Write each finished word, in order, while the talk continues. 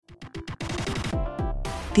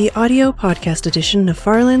The audio podcast edition of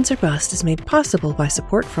Farlands or Bust is made possible by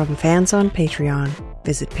support from fans on Patreon.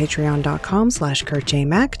 Visit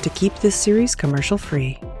patreon.com/KurtJMac to keep this series commercial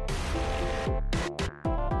free.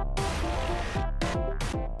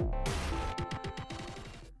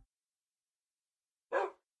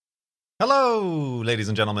 Hello, ladies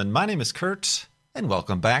and gentlemen. My name is Kurt, and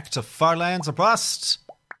welcome back to Farlands or Bust,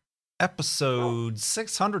 episode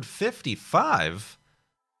 655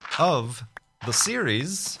 of the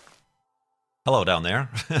series. Hello down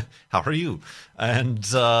there. How are you? And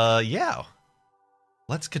yeah,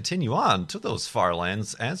 let's continue on to those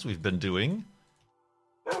Farlands as we've been doing.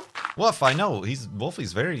 Woof, I know,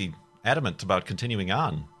 Wolfie's very adamant about continuing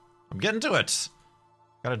on. I'm getting to it.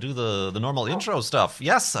 Gotta do the normal intro stuff.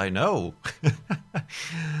 Yes, I know.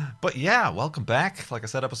 But yeah, welcome back. Like I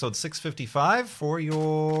said, episode 655 for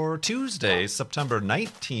your Tuesday, September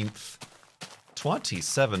 19th,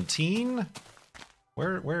 2017.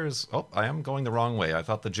 Where is... Oh, I am going the wrong way. I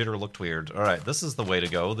thought the jitter looked weird. All right, this is the way to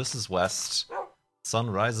go. This is west. Sun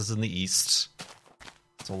rises in the east.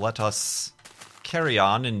 So let us carry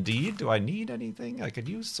on, indeed. Do I need anything? I could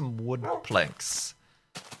use some wood planks.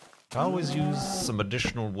 I always use some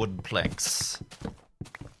additional wood planks.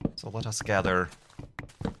 So let us gather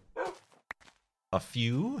a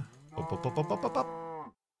few. And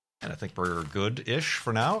I think we're good-ish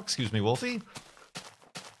for now. Excuse me, Wolfie.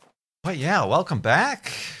 But yeah, welcome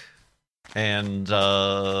back. And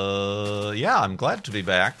yeah, I'm glad to be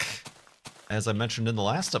back. As I mentioned in the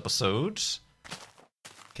last episode,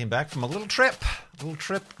 came back from a little trip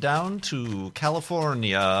down to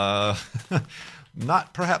California.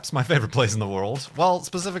 Not perhaps my favorite place in the world. Well,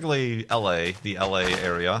 specifically LA, the LA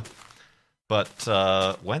area. But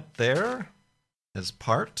went there as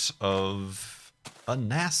part of a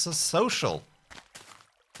NASA social.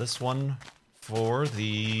 This one for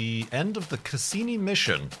the end of the Cassini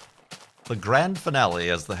mission. The grand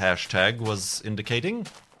finale, as the hashtag was indicating.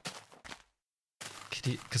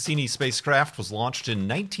 Cassini spacecraft was launched in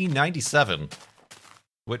 1997.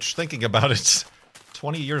 Which, thinking about it,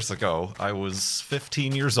 20 years ago, I was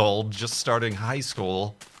 15 years old, just starting high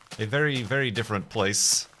school. A very, very different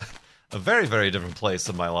place. A very, very different place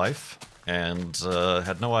in my life. And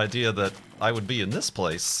had no idea that I would be in this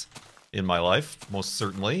place in my life, most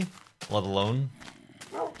certainly. Let alone,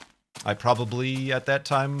 I probably, at that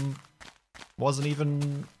time, wasn't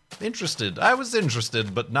even interested. I was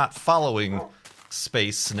interested, but not following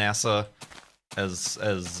space, NASA, as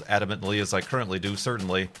adamantly as I currently do,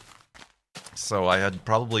 certainly. So I had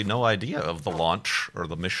probably no idea of the launch, or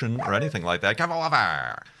the mission, or anything like that. Come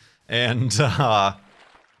over! And, so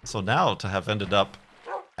now to have ended up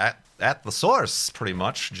at the source, pretty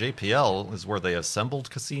much, JPL is where they assembled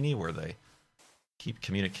Cassini, where they keep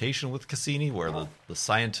communication with Cassini, where the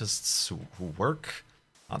scientists who work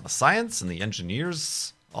on the science and the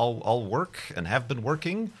engineers all work and have been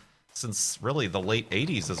working since really the late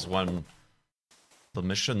 80s is when the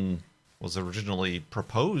mission was originally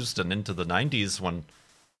proposed, and into the 90s when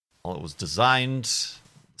it was designed,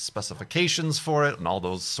 specifications for it, and all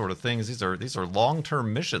those sort of things. These are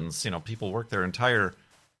long-term missions. You know, people work their entire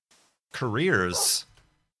careers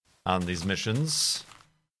on these missions.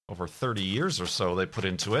 Over 30 years or so they put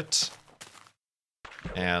into it.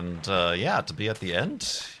 And yeah, to be at the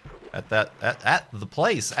end, at the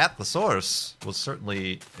place, at the source, was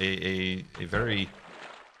certainly a very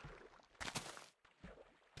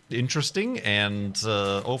interesting and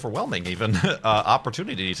overwhelming even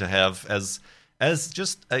opportunity to have as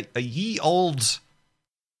just a ye old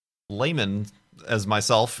layman as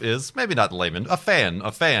myself is, maybe not layman, a fan,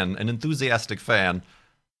 an enthusiastic fan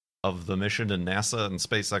of the mission and NASA and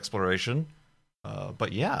space exploration.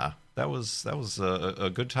 But yeah, that was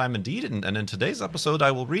a good time indeed. And in today's episode,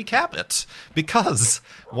 I will recap it, because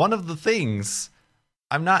one of the things,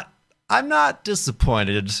 I'm not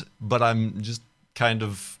disappointed, but I'm just kind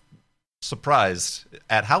of surprised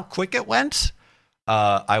at how quick it went.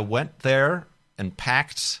 I went there and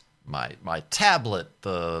packed my tablet,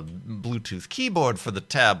 the Bluetooth keyboard for the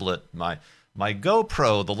tablet, my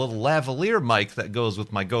GoPro, the little lavalier mic that goes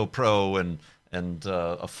with my GoPro, and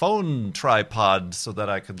a phone tripod so that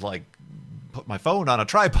I could like put my phone on a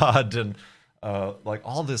tripod, and like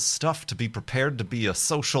all this stuff to be prepared to be a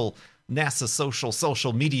NASA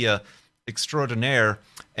social media extraordinaire.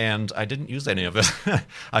 And I didn't use any of it.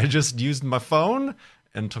 I just used my phone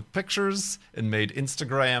and took pictures and made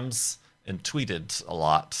Instagrams and tweeted a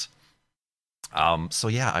lot. So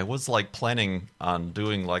yeah, I was like planning on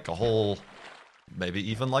doing like a whole,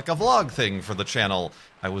 maybe even like a vlog thing for the channel.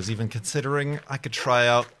 I was even considering I could try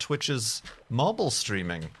out Twitch's mobile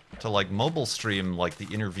streaming to like mobile stream like the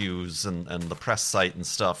interviews and the press site and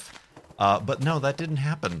stuff. But no, that didn't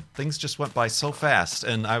happen. Things just went by so fast,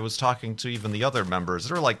 and I was talking to even the other members.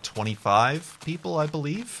 There were like 25 people, I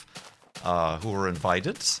believe, who were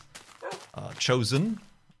invited, chosen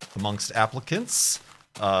amongst applicants,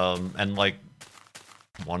 and like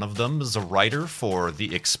one of them is a writer for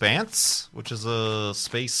The Expanse, which is a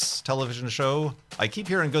space television show I keep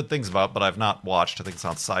hearing good things about, but I've not watched. I think it's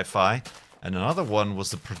on Sci-Fi. And another one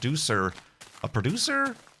was a producer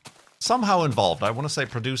somehow involved. I want to say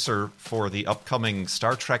producer for the upcoming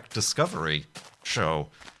Star Trek Discovery show.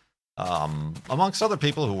 Amongst other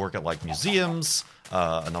people who work at like museums.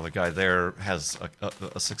 Another guy there has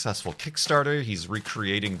a successful Kickstarter. He's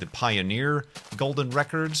recreating the Pioneer Golden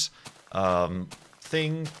Records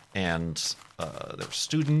thing, and there were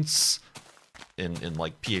students in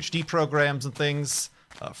like PhD programs and things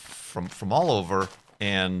from all over,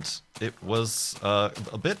 and it was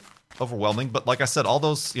a bit overwhelming. But like I said, all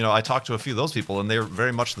those, I talked to a few of those people, and they're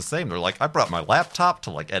very much the same. They're like, I brought my laptop to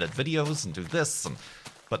like edit videos and do this,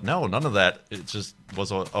 but no, none of that. It just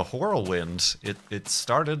was a whirlwind. It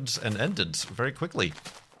started and ended very quickly.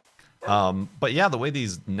 But yeah, the way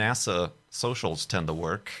these NASA socials tend to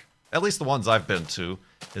work, at least the ones I've been to,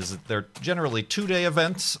 is that they're generally 2-day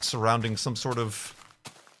events surrounding some sort of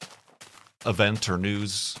event or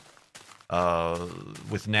news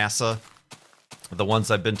with NASA. The ones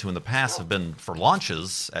I've been to in the past have been for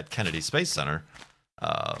launches at Kennedy Space Center.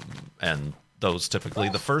 And those typically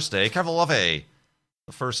the first day, the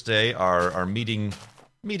first day are meeting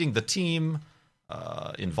the team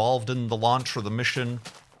involved in the launch or the mission,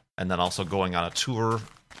 and then also going on a tour,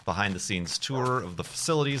 behind-the-scenes tour of the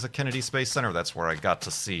facilities at Kennedy Space Center. That's where I got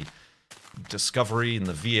to see Discovery and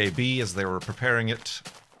the VAB as they were preparing it,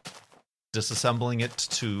 disassembling it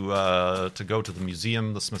to go to the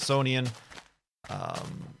museum, the Smithsonian.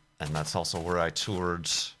 And that's also where I toured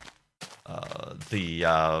the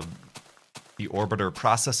orbiter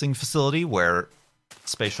processing facility, where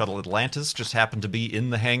Space Shuttle Atlantis just happened to be in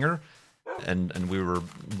the hangar, and we were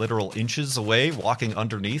literal inches away walking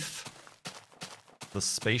underneath the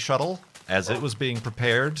space shuttle as it was being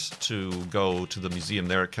prepared to go to the museum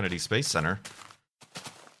there at Kennedy Space Center.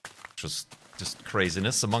 Which was just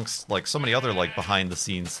craziness, amongst like so many other like behind the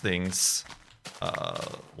scenes things,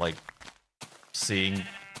 like seeing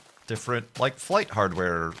different like flight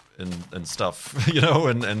hardware and stuff,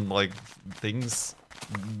 and like things,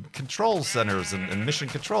 control centers and mission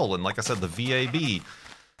control, and like I said, the VAB,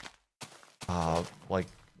 like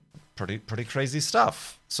pretty crazy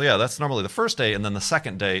stuff. So yeah, that's normally the first day, and then the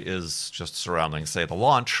second day is just surrounding, say, the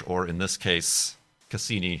launch, or in this case,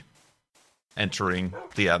 Cassini entering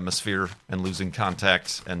the atmosphere and losing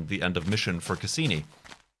contact, and the end of mission for Cassini.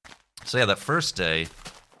 So yeah, that first day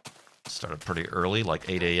started pretty early, like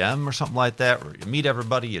 8 a.m. or something like that, where you meet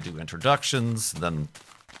everybody, you do introductions, and then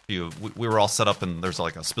we were all set up, and there's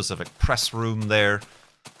like a specific press room there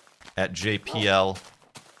at JPL,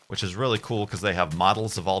 which is really cool because they have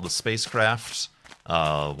models of all the spacecraft.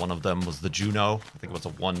 One of them was the Juno. I think it was a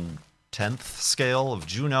 1/10th scale of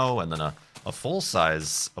Juno, and then a full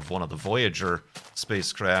size of one of the Voyager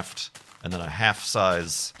spacecraft, and then a half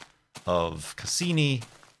size of Cassini.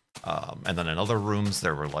 And then in other rooms,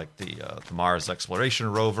 there were like the Mars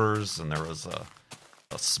exploration rovers, and there was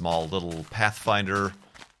a small little Pathfinder.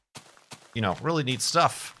 Really neat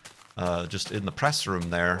stuff. Just in the press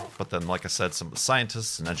room there. But then, like I said, some of the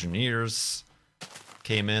scientists and engineers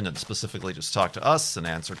came in and specifically just talked to us and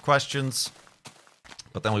answered questions.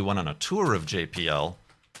 But then we went on a tour of JPL,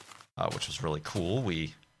 which was really cool.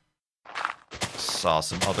 We saw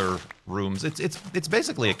some other rooms. It's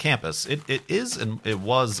basically a campus. It is, and it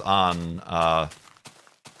was on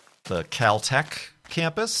the Caltech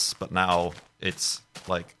campus, but now it's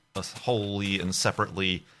like a wholly and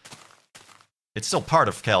separately. It's still part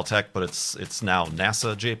of Caltech, but it's now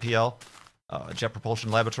NASA JPL, Jet Propulsion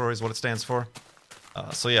Laboratory is what it stands for.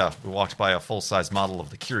 So yeah, we walked by a full-size model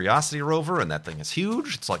of the Curiosity rover, and that thing is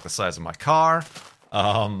huge. It's like the size of my car.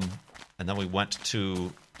 And then we went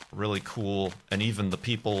to really cool, and even the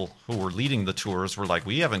people who were leading the tours were like,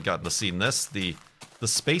 we haven't gotten to see this. The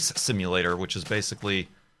space simulator, which is basically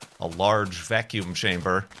a large vacuum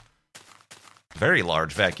chamber, very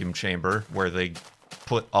large vacuum chamber, where they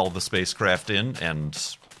put all the spacecraft in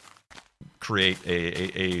and create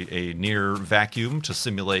a near vacuum to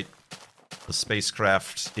simulate the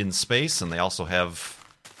spacecraft in space. And they also have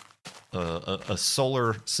a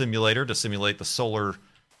solar simulator to simulate the solar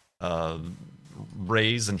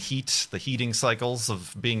rays and heat, the heating cycles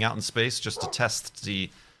of being out in space, just to test the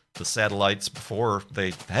satellites before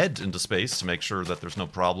they head into space to make sure that there's no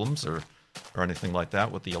problems or or anything like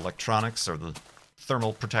that with the electronics or the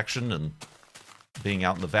thermal protection and being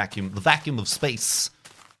out in the vacuum of space.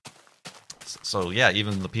 So yeah,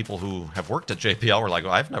 even the people who have worked at JPL were like, "Oh,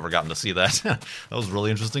 I've never gotten to see that." That was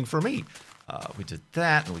really interesting for me. We did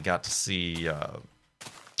that, and we got to see.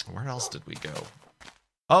 Where else did we go?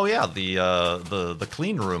 Oh yeah, the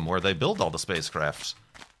clean room where they build all the spacecraft.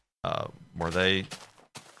 Where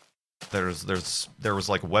there was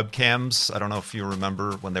like webcams. I don't know if you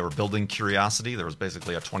remember when they were building Curiosity. There was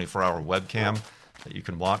basically a 24-hour webcam that you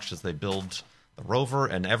can watch as they build the rover,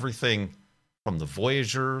 and everything from the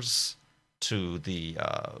Voyagers to the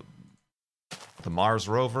Mars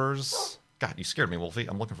rovers. God, you scared me, Wolfie.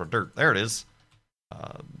 I'm looking for dirt. There it is.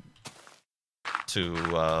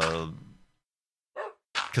 To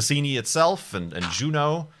Cassini itself and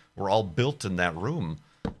Juno were all built in that room.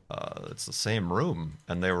 It's the same room,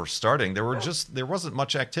 and they were starting. There wasn't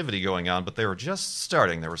much activity going on, but they were just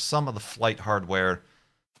starting. There was some of the flight hardware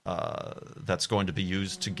that's going to be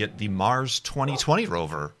used to get the Mars 2020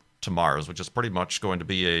 rover to Mars, which is pretty much going to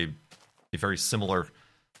be a very similar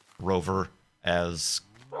rover as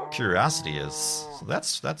Curiosity is. So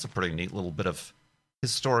that's a pretty neat little bit of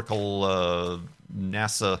historical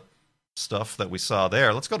NASA stuff that we saw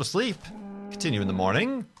there. Let's go to sleep. Continue in the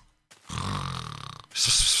morning.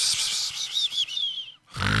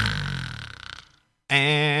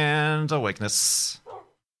 And awakeness.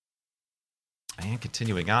 And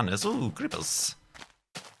continuing on is, ooh, creepers.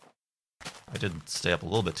 I did stay up a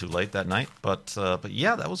little bit too late that night, but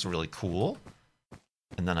yeah, that was really cool.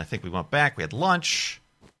 And then I think we went back, we had lunch,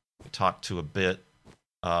 we talked to a bit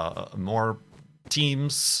more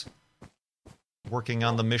teams working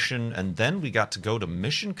on the mission, and then we got to go to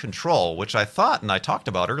Mission Control, which I thought, and I talked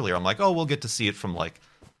about earlier, I'm like, oh, we'll get to see it from like,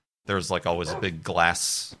 there's like always a big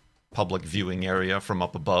glass public viewing area from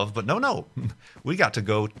up above, but no, we got to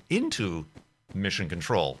go into Mission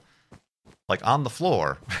Control, like on the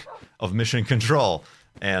floor of Mission Control,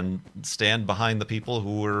 and stand behind the people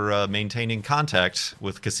who were maintaining contact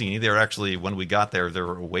with Cassini. They were actually, when we got there, they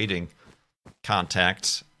were awaiting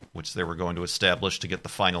contact, which they were going to establish to get the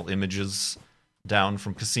final images down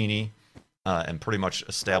from Cassini, and pretty much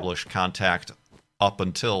establish contact up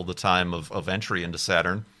until the time of entry into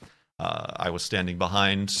Saturn. I was standing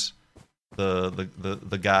behind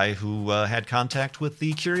the guy who had contact with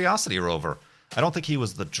the Curiosity rover. I don't think he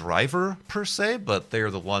was the driver per se, but they're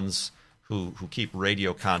the ones who keep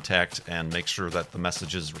radio contact and make sure that the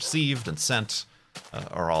messages received and sent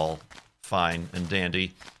are all fine and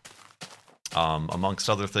dandy, amongst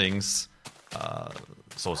other things.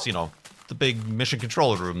 So it's, the big mission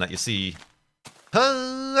control room that you see.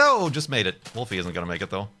 Oh, just made it. Wolfie isn't going to make it,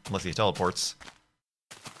 though, unless he teleports.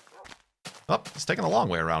 Oh, he's taking a long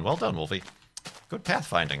way around. Well done, Wolfie. Good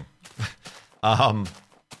pathfinding.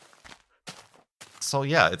 So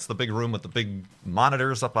yeah, it's the big room with the big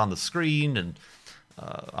monitors up on the screen and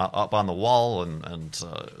up on the wall, and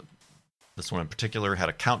this one in particular had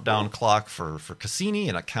a countdown clock for Cassini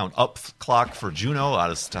and a count up clock for Juno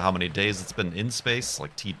as to how many days it's been in space,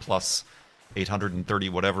 like T plus 830,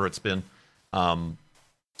 whatever it's been.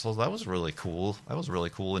 So that was really cool. That was really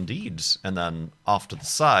cool indeed. And then off to the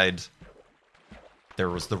side, there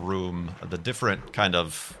was the room, the different kind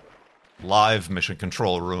of live mission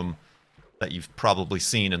control room that you've probably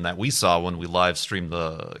seen and that we saw when we live streamed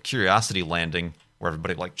the Curiosity landing, where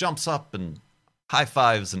everybody like jumps up and high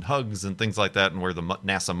fives and hugs and things like that, and where the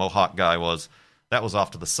NASA Mohawk guy was. That was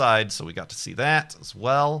off to the side, so we got to see that as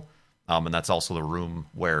well. And that's also the room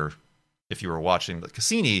where, if you were watching the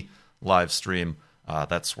Cassini live stream,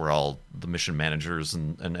 that's where all the mission managers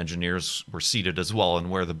and engineers were seated as well, and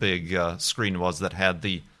where the big screen was that had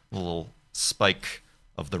the little spike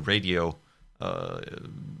of the radio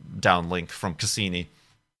downlink from Cassini.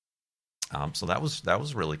 So that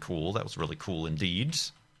was really cool. That was really cool indeed.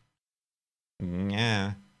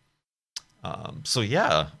 Yeah. So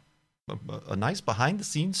yeah, a nice behind the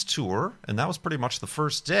scenes tour, and that was pretty much the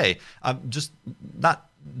first day. Just not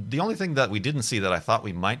the only thing that we didn't see that I thought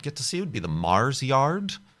we might get to see would be the Mars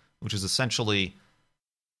Yard, which is essentially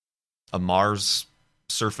a Mars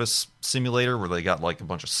surface simulator where they got like a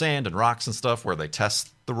bunch of sand and rocks and stuff where they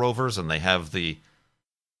test the rovers, and they have the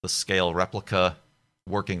scale replica,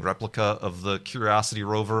 working replica of the Curiosity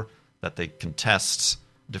rover that they can test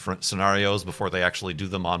different scenarios before they actually do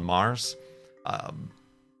them on Mars.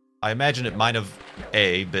 I imagine it might have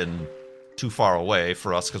been too far away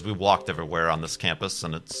for us because we walked everywhere on this campus,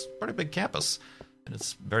 and it's a pretty big campus and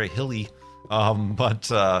it's very hilly. But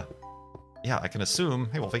yeah, I can assume.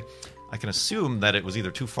 Hey, Wolfie. I can assume that it was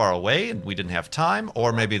either too far away and we didn't have time,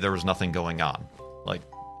 or maybe there was nothing going on. Like,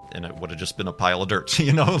 and it would have just been a pile of dirt,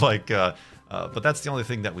 but that's the only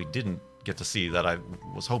thing that we didn't get to see that I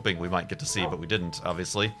was hoping we might get to see, but we didn't,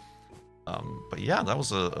 obviously. But yeah, that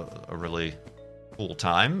was a really cool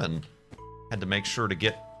time, and had to make sure to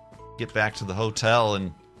get back to the hotel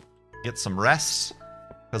and get some rest,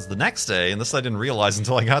 because the next day, and this I didn't realize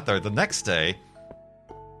until I got there, the next day,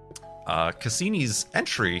 Cassini's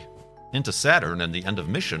entry into Saturn and the end of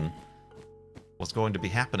mission was going to be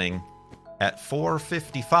happening at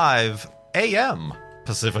 4:55 a.m.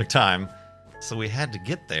 Pacific time, so we had to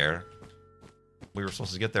get there. We were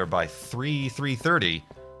supposed to get there by 3:30,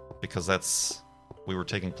 because we were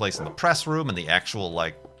taking place in the press room, and the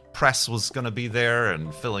actual press was going to be there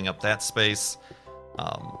and filling up that space,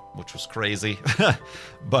 which was crazy.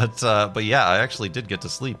 but yeah, I actually did get to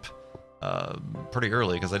sleep pretty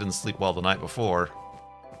early, because I didn't sleep well the night before.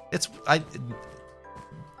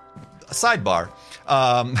 Sidebar.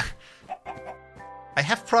 I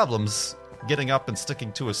have problems getting up and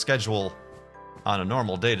sticking to a schedule on a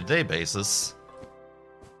normal day-to-day basis.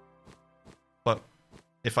 But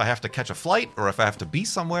if I have to catch a flight, or if I have to be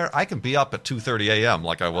somewhere, I can be up at 2:30 a.m.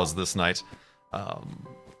 like I was this night,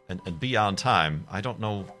 and be on time. I don't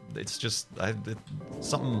know. It's just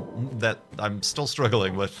something that I'm still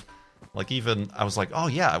struggling with. Even I was like, oh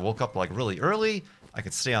yeah, I woke up really early. I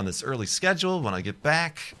could stay on this early schedule when I get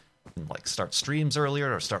back, and start streams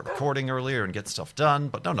earlier, or start recording earlier and get stuff done.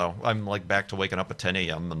 But no, I'm back to waking up at 10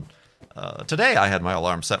 a.m. And today I had my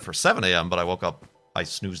alarm set for 7 a.m., but I woke up, I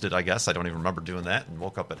snoozed it, I guess. I don't even remember doing that, and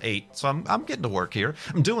woke up at 8. So I'm getting to work here.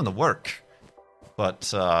 I'm doing the work.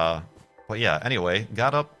 But yeah, anyway,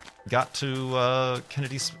 got up, got to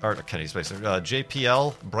Kennedy Space,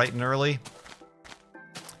 JPL bright and early.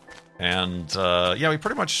 And yeah,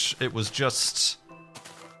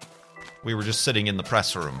 we were just sitting in the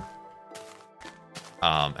press room.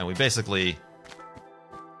 And we basically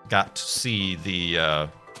got to see the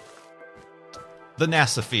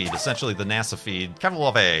NASA feed, essentially the NASA feed,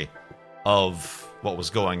 capital A, of what was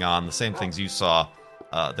going on. The same things you saw.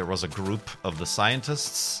 There was a group of the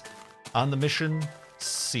scientists on the mission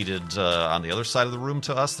seated on the other side of the room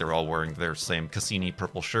to us. They're all wearing their same Cassini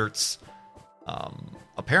purple shirts.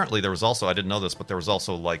 Apparently there was also, I didn't know this, but there was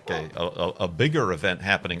also a bigger event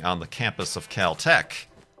happening on the campus of Caltech,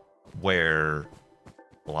 where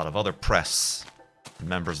a lot of other press,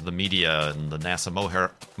 members of the media, and the NASA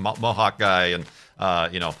Mohawk guy, and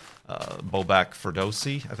Bobak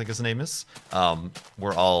Ferdosi, I think his name is,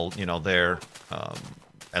 were all there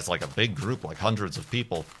as a big group, hundreds of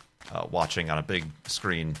people watching on a big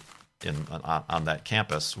screen on that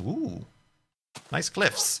campus. Ooh, nice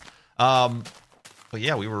cliffs. But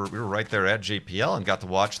yeah, we were right there at JPL and got to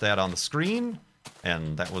watch that on the screen,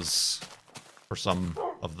 and that was, for some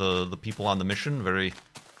of the people on the mission, very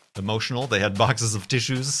emotional. They had boxes of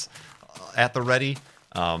tissues at the ready,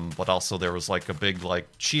 but also there was a big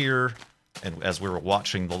cheer, and as we were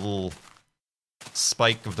watching the little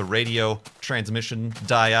spike of the radio transmission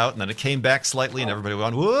die out, and then it came back slightly, and everybody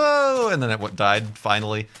went whoa, and then it died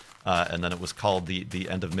finally, and then it was called the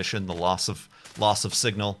end of mission, the loss of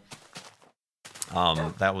signal.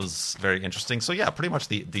 That was very interesting. So yeah, pretty much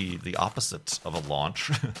the opposite of a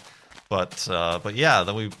launch. But yeah,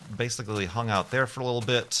 then we basically hung out there for a little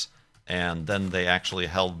bit, and then they actually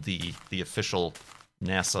held the official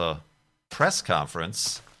NASA press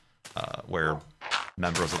conference, where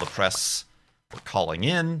members of the press were calling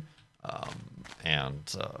in,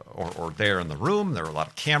 or there in the room. There were a lot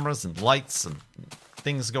of cameras and lights and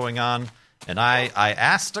things going on, and I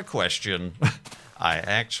asked a question. I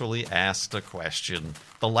actually asked a question.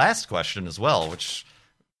 The last question as well, which,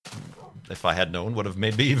 if I had known, would have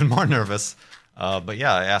made me even more nervous. But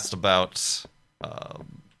yeah, I asked about...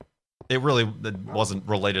 it wasn't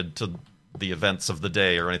related to the events of the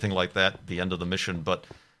day or anything like that, the end of the mission, but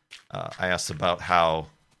I asked about how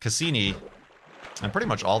Cassini, and pretty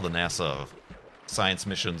much all the NASA science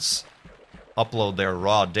missions, upload their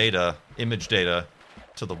raw data, image data,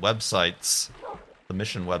 to the websites, the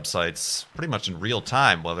mission websites, pretty much in real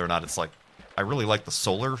time, whether or not it's I really like the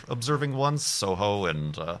solar observing ones, SOHO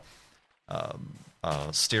and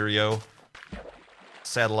Stereo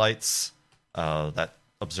satellites that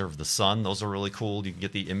observe the sun. Those are really cool. You can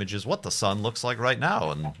get the images, what the sun looks like right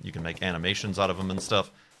now, and you can make animations out of them and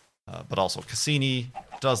stuff. But also Cassini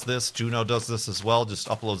does this, Juno does this as well, just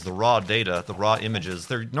uploads the raw data, the raw images.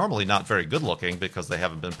 They're normally not very good looking because they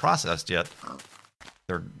haven't been processed yet.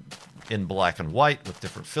 They're in black and white with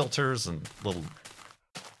different filters and little,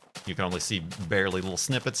 you can only see barely little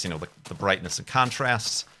snippets, the brightness and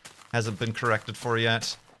contrast hasn't been corrected for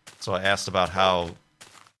yet. So I asked about how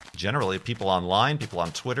generally people online, people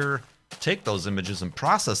on Twitter, take those images and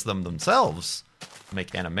process them themselves,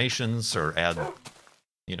 make animations or add,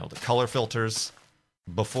 the color filters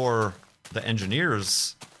before the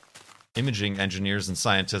imaging engineers and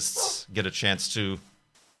scientists get a chance to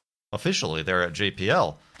officially there at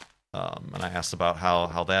JPL. And I asked about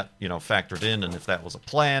how that, factored in and if that was a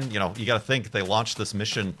plan. You got to think they launched this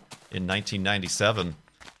mission in 1997.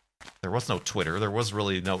 There was no Twitter. There was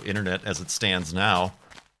really no internet as it stands now.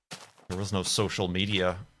 There was no social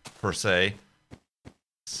media per se.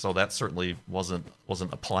 So that certainly wasn't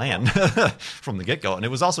a plan from the get-go. And it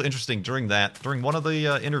was also interesting during one of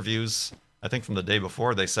the interviews, I think from the day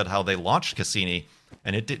before, they said how they launched Cassini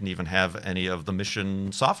and it didn't even have any of the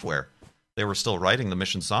mission software. They were still writing the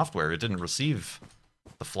mission software. It didn't receive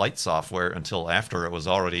the flight software until after it was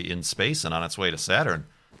already in space and on its way to Saturn,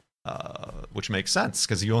 which makes sense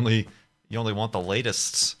because you only want the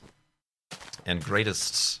latest and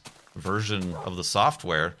greatest version of the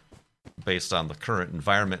software based on the current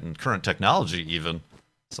environment and current technology even.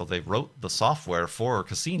 So they wrote the software for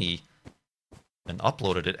Cassini and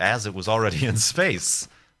uploaded it as it was already in space,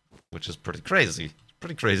 which is pretty crazy.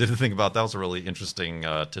 Pretty crazy to think about. That was a really interesting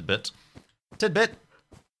tidbit.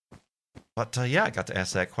 But yeah, I got to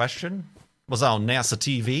ask that question. Was on NASA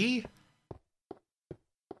TV.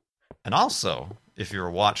 And also, if you're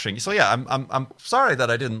watching, so yeah, I'm sorry that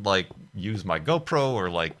I didn't use my GoPro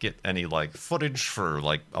or get any footage for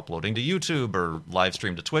uploading to YouTube or live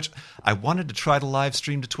stream to Twitch. I wanted to try to live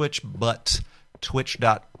stream to Twitch, but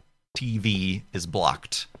twitch.tv is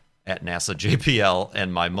blocked at NASA JPL,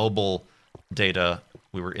 and my mobile data,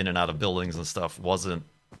 we were in and out of buildings and stuff, wasn't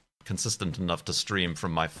consistent enough to stream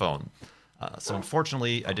from my phone. So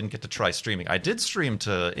unfortunately, I didn't get to try streaming. I did stream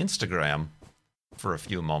to Instagram for a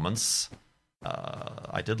few moments.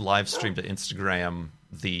 I did live stream to Instagram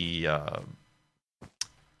the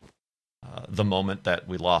moment that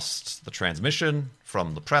we lost the transmission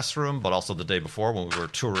from the press room, but also the day before when we were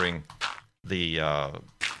touring the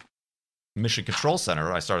Mission Control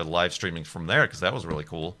Center. I started live streaming from there because that was really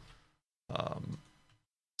cool.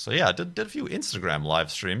 So yeah, I did a few Instagram live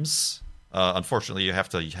streams. Unfortunately, you have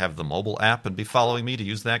to have the mobile app and be following me to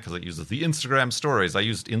use that because it uses the Instagram stories. I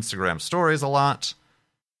used Instagram stories a lot.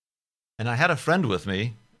 And I had a friend with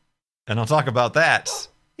me, and I'll talk about that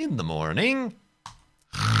in the morning.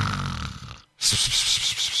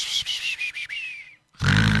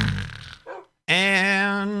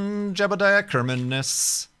 And Jebediah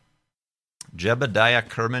Kerman-ness. Jebediah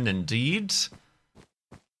Kerman indeed.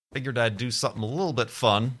 Figured I'd do something a little bit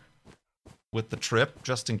fun with the trip,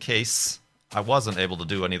 just in case I wasn't able to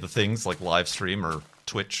do any of the things like live stream or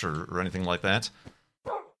Twitch or anything like that.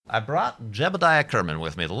 I brought Jebediah Kerman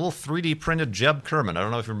with me, the little 3D printed Jeb Kerman. I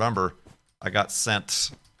don't know if you remember, I got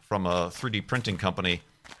sent from a 3D printing company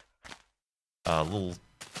little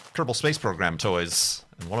Kerbal Space Program toys,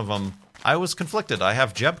 and one of them, I was conflicted. I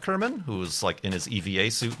have Jeb Kerman, who's in his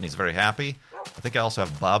EVA suit, and he's very happy. I think I also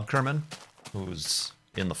have Bob Kerman, who's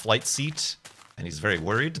in the flight seat, and he's very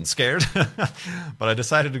worried and scared. But I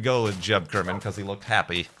decided to go with Jeb Kerman because he looked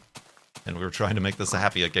happy, and we were trying to make this a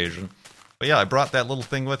happy occasion. But yeah, I brought that little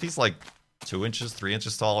thing with. He's 2 inches, 3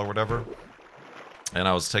 inches tall or whatever. And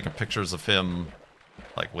I was taking pictures of him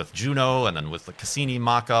with Juno and then with the Cassini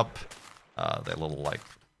mock-up. That little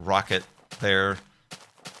rocket there.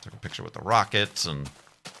 Took a picture with the rocket and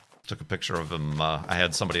took a picture of him. I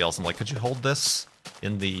had somebody else. I'm like, could you hold this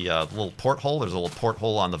in the little porthole? There's a little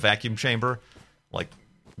porthole on the vacuum chamber.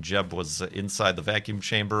 Jeb was inside the vacuum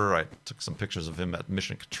chamber. I took some pictures of him at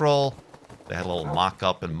Mission Control. They had a little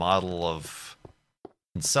mock-up and model of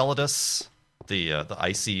Enceladus, the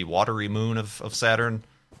icy, watery moon of Saturn.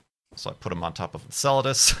 So I put him on top of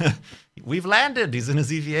Enceladus. We've landed! He's in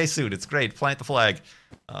his EVA suit. It's great. Plant the flag.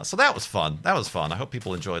 So that was fun. I hope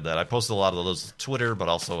people enjoyed that. I posted a lot of those to Twitter, but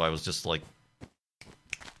also I was just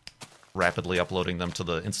rapidly uploading them to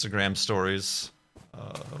the Instagram stories,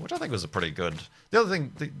 which I think was a pretty good... The other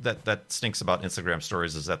thing that stinks about Instagram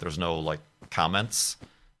stories is that there's no comments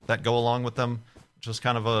that go along with them, which is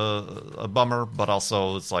kind of a bummer, but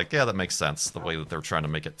also it's yeah, that makes sense, the way that they're trying to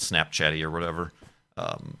make it Snapchatty or whatever.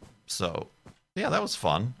 So yeah, that was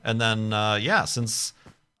fun. And then yeah, since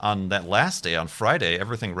on that last day, on Friday,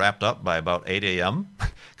 everything wrapped up by about 8 a.m.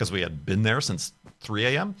 because we had been there since 3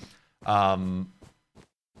 a.m.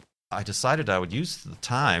 I decided I would use the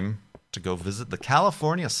time to go visit the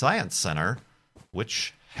California Science Center,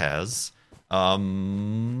 which has Endeavour,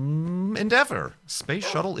 Space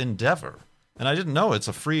Shuttle Endeavour. And I didn't know it's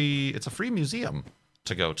a free museum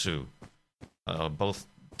to go to, both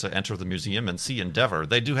to enter the museum and see Endeavour.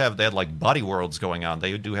 They had Body Worlds going on.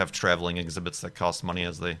 They do have traveling exhibits that cost money,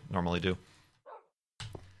 as they normally do.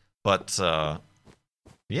 But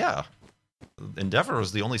yeah, Endeavour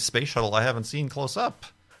was the only space shuttle I haven't seen close up.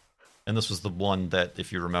 And this was the one that,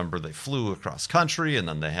 if you remember, they flew across country, and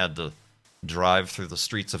then they had to drive through the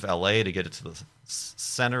streets of LA to get it to the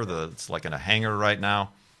center. It's like in a hangar right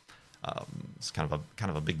now. It's kind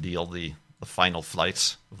of a big deal. The final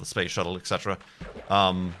flight of the space shuttle, etc.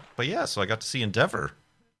 But yeah, so I got to see Endeavour,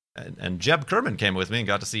 and Jeb Kerman came with me and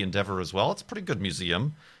got to see Endeavour as well. It's a pretty good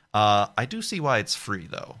museum. I do see why it's free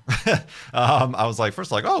though. I was like,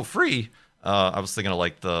 first like, oh, free. I was thinking of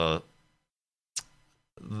like the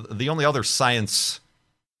only other science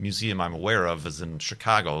museum I'm aware of is in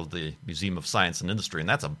Chicago, the Museum of Science and Industry, and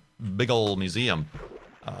that's a big old museum.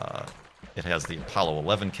 It has the Apollo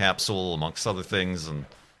 11 capsule, amongst other things, and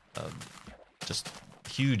just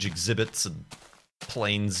huge exhibits and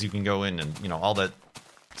planes you can go in, and all that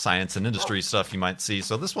science and industry stuff you might see.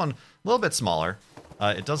 So this one, a little bit smaller.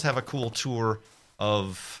 It does have a cool tour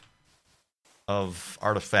of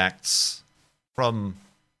artifacts from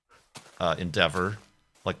Endeavour,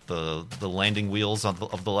 like the landing wheels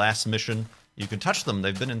of the last mission. You can touch them;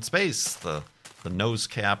 they've been in space. The nose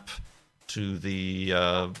cap to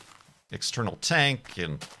the external tank,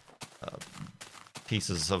 and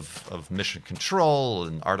pieces of mission control,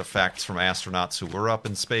 and artifacts from astronauts who were up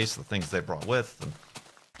in space, the things they brought with, and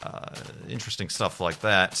interesting stuff like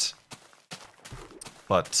that.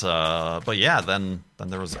 But yeah, then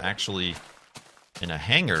there was actually, in a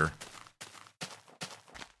hangar,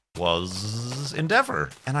 was Endeavour.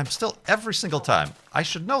 And I'm still, every single time, I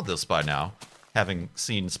should know this by now, having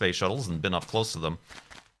seen space shuttles and been up close to them,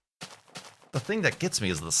 the thing that gets me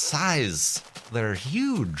is the size. They're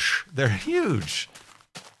huge. They're huge.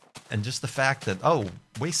 And just the fact that, oh,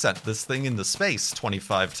 we sent this thing into space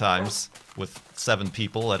 25 times with 7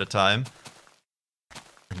 people at a time.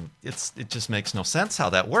 It just makes no sense how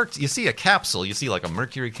that worked. You see a capsule, you see like a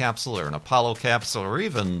Mercury capsule or an Apollo capsule, or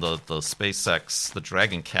even the SpaceX, the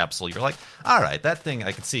Dragon capsule. You're like, all right, that thing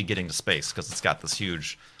I could see getting to space because it's got this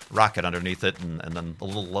huge rocket underneath it, and then the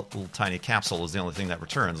little tiny capsule is the only thing that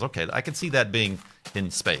returns. Okay, I could see that being in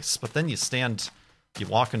space. But then you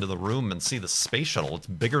walk into the room and see the space shuttle. It's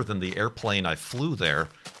bigger than the airplane I flew there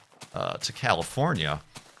to California.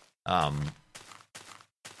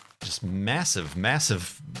 Just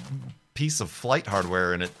massive piece of flight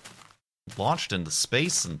hardware, and it launched into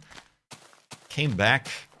space and came back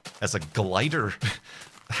as a glider.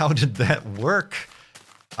 How did that work?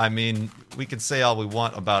 I mean, we could say all we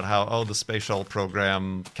want about how, the space shuttle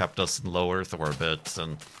program kept us in low Earth orbit,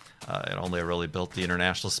 and it only really built the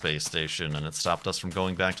International Space Station, and it stopped us from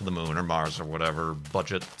going back to the moon or Mars or whatever,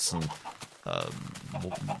 budgets and,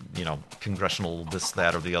 congressional this,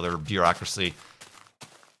 that, or the other bureaucracy.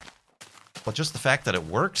 But just the fact that it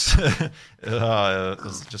worked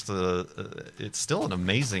is just it's still an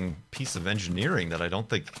amazing piece of engineering that I don't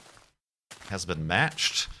think has been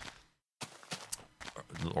matched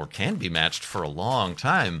or can be matched for a long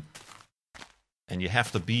time. And you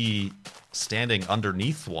have to be standing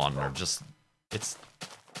underneath one, or just, it's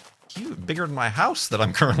huge, bigger than my house that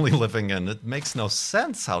I'm currently living in. It makes no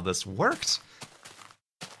sense how this worked.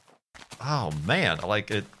 Oh man,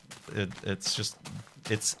 like it's just,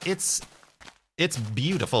 it's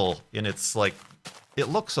beautiful, and it's like, it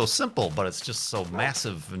looks so simple, but it's just so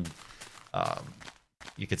massive, and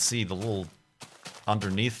you could see the little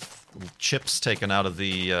underneath chips taken out of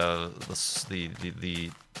the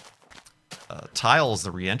tiles,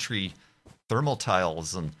 the reentry thermal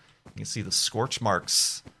tiles, and you can see the scorch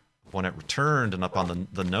marks when it returned, and up on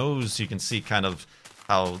the nose you can see kind of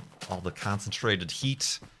how all the concentrated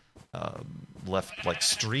heat left like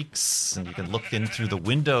streaks, and you can look in through the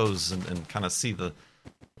windows and kind of see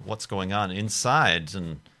what's going on inside.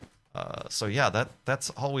 And so yeah, that's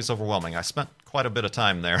always overwhelming. I spent quite a bit of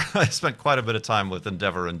time there. I spent quite a bit of time with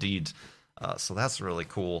Endeavour indeed. So that's really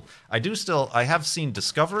cool. I have seen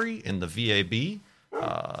Discovery in the VAB,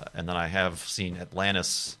 and then I have seen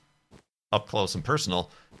Atlantis up close and personal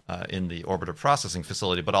in the Orbiter Processing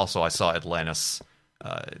Facility, but also I saw Atlantis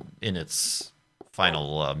in its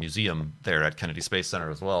final museum there at Kennedy Space Center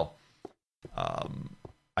as well.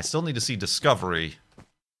 I still need to see Discovery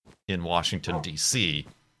in Washington, D.C.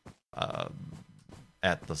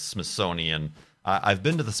 At the Smithsonian. I've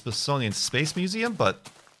been to the Smithsonian Space Museum, but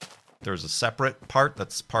there's a separate part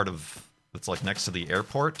that's like next to the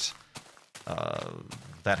airport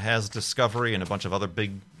that has Discovery and a bunch of other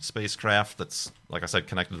big spacecraft that's, like I said,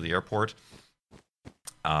 connected to the airport.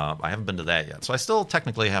 I haven't been to that yet. So I still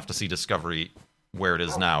technically have to see Discovery where it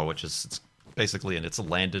is now, which is it's basically in its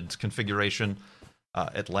landed configuration.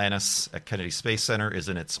 Atlantis at Kennedy Space Center is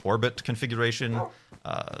in its orbit configuration.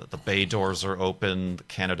 The bay doors are open. The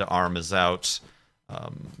Canadarm is out.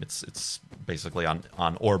 It's basically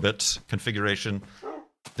on orbit configuration.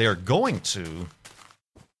 They are going to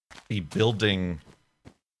be building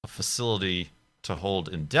a facility to hold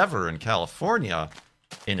Endeavour in California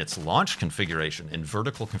in its launch configuration, in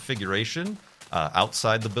vertical configuration.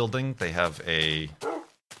 Outside the building, they have an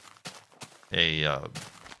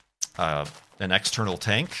external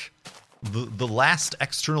tank. The last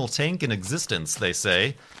external tank in existence, they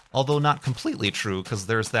say, although not completely true, because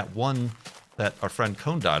there's that one that our friend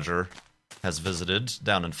Cone Dodger has visited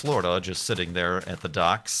down in Florida, just sitting there at the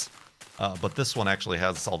docks. But this one actually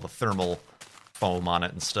has all the thermal foam on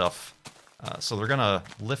it and stuff. So they're going to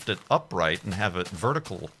lift it upright and have it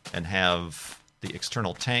vertical and have the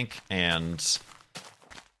external tank and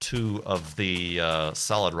 2 of the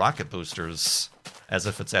solid rocket boosters as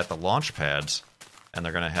if it's at the launch pad. And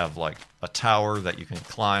they're going to have like a tower that you can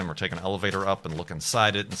climb or take an elevator up and look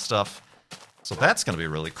inside it and stuff. So that's going to be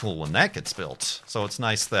really cool when that gets built. So it's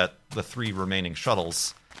nice that the 3 remaining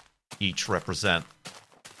shuttles each represent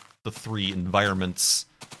the 3 environments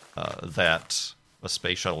that a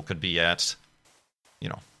space shuttle could be at,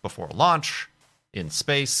 before launch, in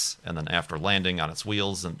space, and then after landing on its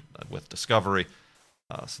wheels and with Discovery.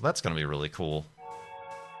 So that's going to be really cool.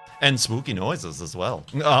 And spooky noises as well.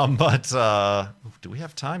 But do we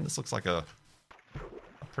have time? This looks like a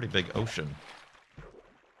pretty big ocean.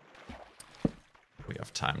 We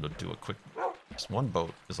have time to do a quick... Just one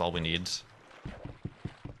boat is all we need.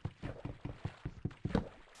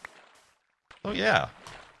 Oh yeah,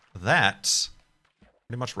 that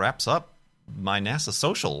pretty much wraps up my NASA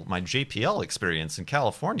Social, my JPL experience in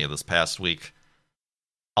California this past week.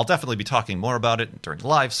 I'll definitely be talking more about it during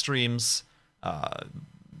live streams.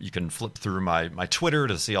 You can flip through my Twitter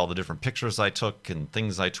to see all the different pictures I took and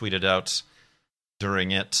things I tweeted out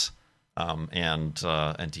during it.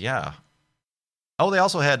 And yeah. Oh, they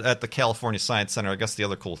also had at the California Science Center, I guess the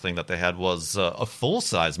other cool thing that they had was a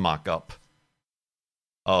full-size mock-up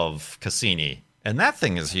of Cassini. And that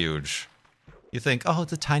thing is huge. You think, oh,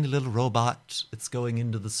 it's a tiny little robot. It's going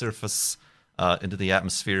into the surface, into the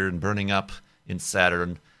atmosphere and burning up in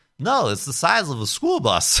Saturn. No, it's the size of a school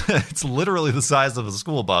bus. It's literally the size of a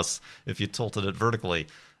school bus if you tilted it vertically.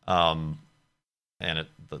 And it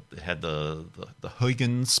had the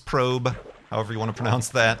Huygens probe, however you want to pronounce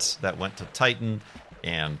that. That went to Titan,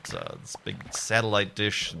 and this big satellite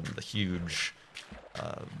dish, and the huge,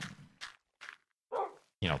 the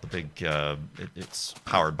big. It's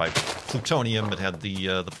powered by plutonium. It had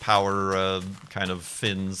the power kind of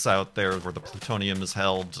fins out there where the plutonium is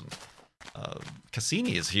held.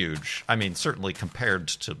 Cassini is huge. I mean, certainly compared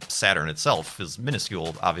to Saturn itself is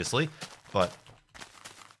minuscule, obviously, but...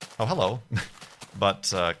 Oh, hello.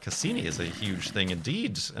 But Cassini is a huge thing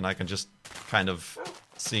indeed, and I can just kind of,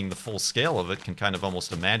 seeing the full scale of it, can kind of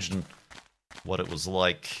almost imagine what it was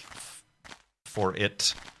like for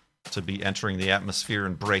it to be entering the atmosphere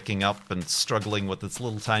and breaking up and struggling with its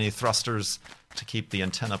little tiny thrusters to keep the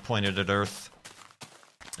antenna pointed at Earth.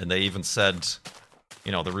 And they even said,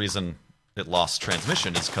 the reason it lost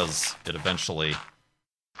transmission is because it eventually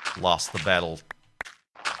lost the battle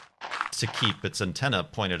to keep its antenna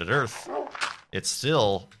pointed at Earth. It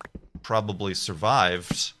still probably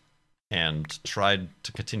survived and tried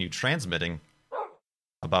to continue transmitting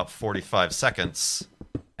about 45 seconds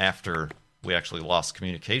after we actually lost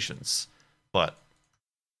communications. But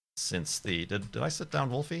since the... Did I sit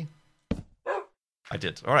down, Wolfie? I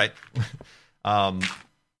did. All right.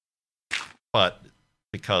 But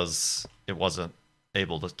because it wasn't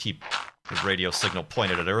able to keep the radio signal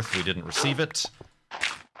pointed at Earth, we didn't receive it.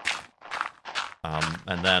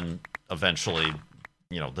 And then eventually,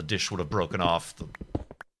 the dish would have broken off. The,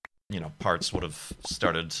 parts would have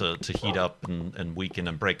started to heat up and weaken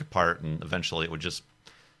and break apart, and eventually it would just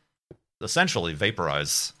essentially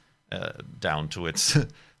vaporize down to its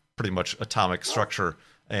pretty much atomic structure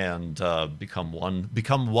and become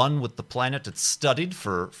one with the planet it's studied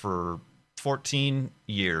for 14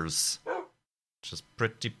 years, which is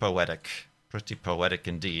pretty poetic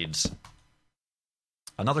indeed.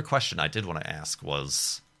 Another question I did want to ask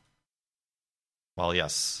was, well,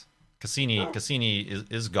 yes, Cassini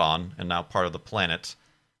is gone and now part of the planet.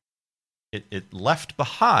 It left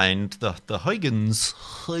behind the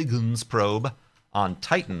Huygens probe on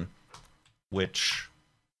Titan, which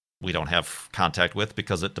we don't have contact with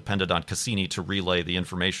because it depended on Cassini to relay the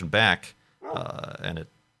information back, and it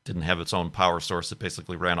didn't have its own power source. It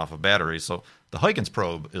basically ran off a battery. So the Huygens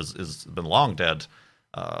probe is been long dead.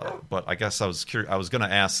 But I guess I was going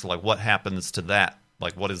to ask, like, what happens to that?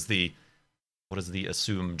 Like, what is the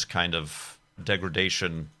assumed kind of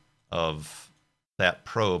degradation of that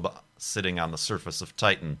probe sitting on the surface of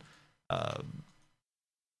Titan.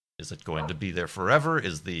 Is it going to be there forever?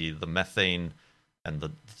 Is the methane and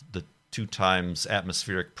the 2 times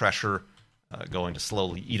atmospheric pressure going to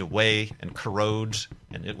slowly eat away and corrode,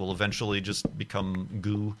 and it will eventually just become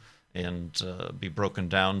goo and be broken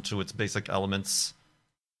down to its basic elements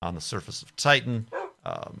on the surface of Titan?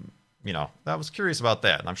 I was curious about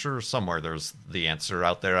that, and I'm sure somewhere there's the answer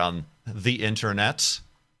out there on the internet,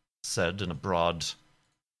 said in a broad,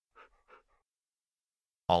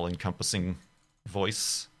 all-encompassing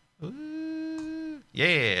voice. Ooh,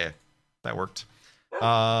 yeah, that worked.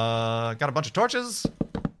 Got a bunch of torches.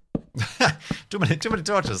 too many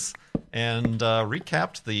torches. And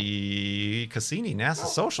recapped the Cassini NASA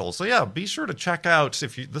social. So yeah, be sure to check out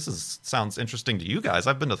if sounds interesting to you guys.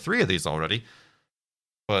 I've been to 3 of these already,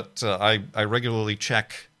 but I regularly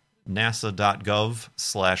check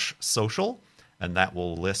nasa.gov/social, and that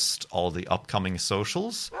will list all the upcoming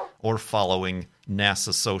socials. Or following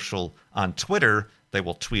NASA social on Twitter, they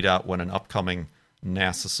will tweet out when an upcoming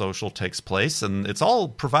NASA social takes place, and it's all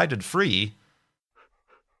provided free.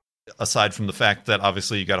 Aside from the fact that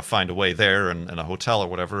obviously you got to find a way there and a hotel or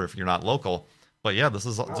whatever if you're not local. But yeah, this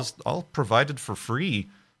is just all provided for free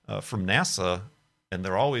from NASA. And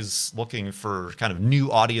they're always looking for kind of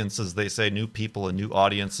new audiences, they say, new people and new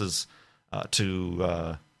audiences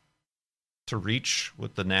to reach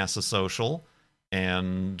with the NASA social.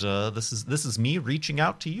 And this is me reaching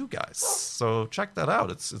out to you guys. So check that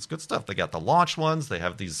out. It's good stuff. They got the launch ones. They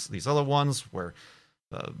have these other ones where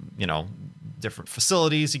different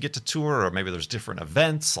facilities you get to tour, or maybe there's different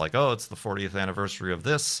events like, oh, it's the 40th anniversary of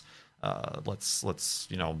this. Let's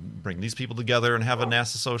bring these people together and have a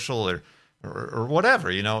NASA social or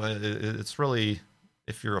whatever. It's really,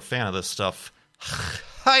 if you're a fan of this stuff,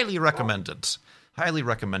 highly recommended. Highly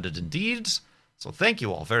recommended indeed. So thank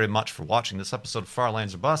you all very much for watching this episode of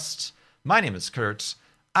Farlands or Bust. My name is Kurt.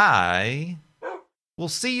 I will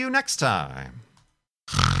see you next time.